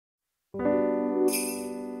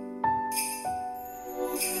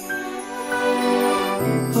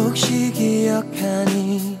혹시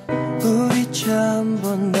기억하니 우리 처음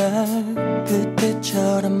본 날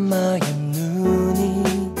그때처럼 마연 눈이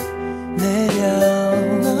내려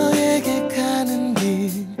너에게 가는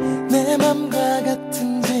길 내 맘과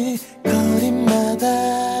같은지 거리마다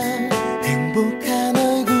행복한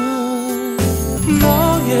얼굴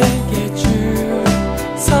너에게 줄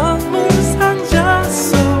선물 상자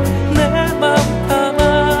속 내 맘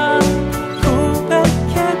담아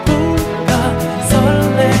고백해볼까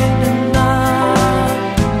설레는 날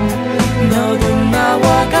너도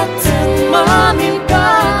나와 같은 맘일까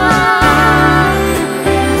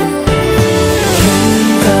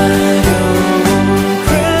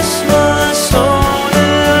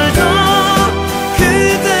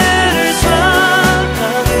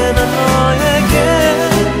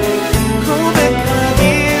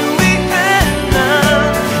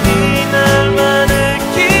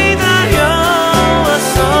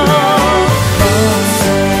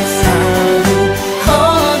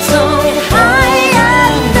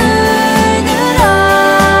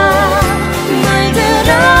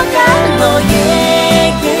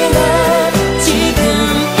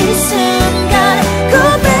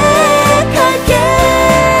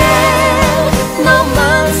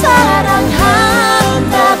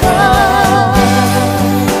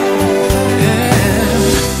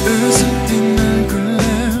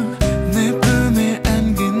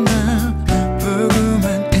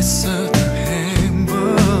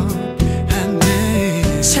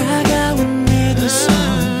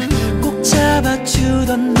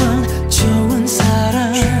주던 넌 좋은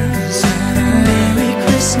사람 메리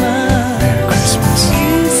크리스마스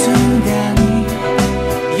이 순간이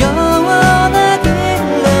영원하길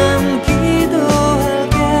난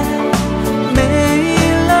기도할게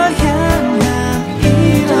매일 널 향한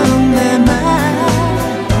이런 내 말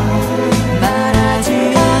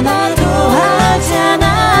말하지 않아도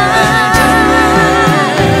하잖아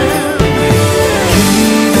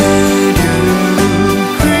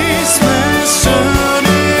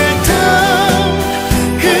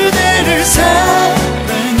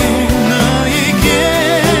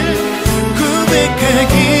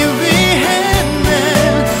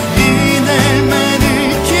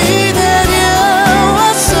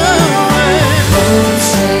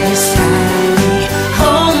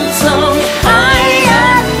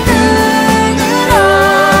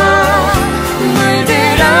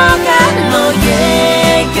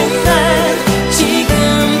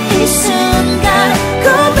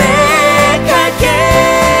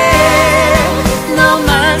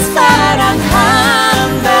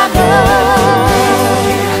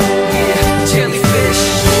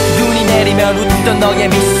웃던 너의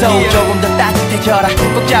미소 조금 더 따뜻해져라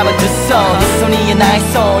꼭 잡아 두 손 이 손이 나의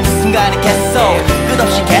손 이 순간이 계속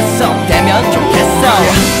끝없이 계속되면 좋겠어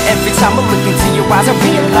Every time I look into your eyes I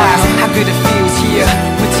realize how good it feels here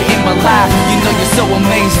with you in my life You know you're so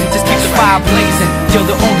amazing Just keep the fire blazing You're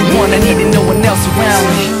the only one I need and no one else around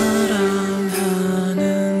me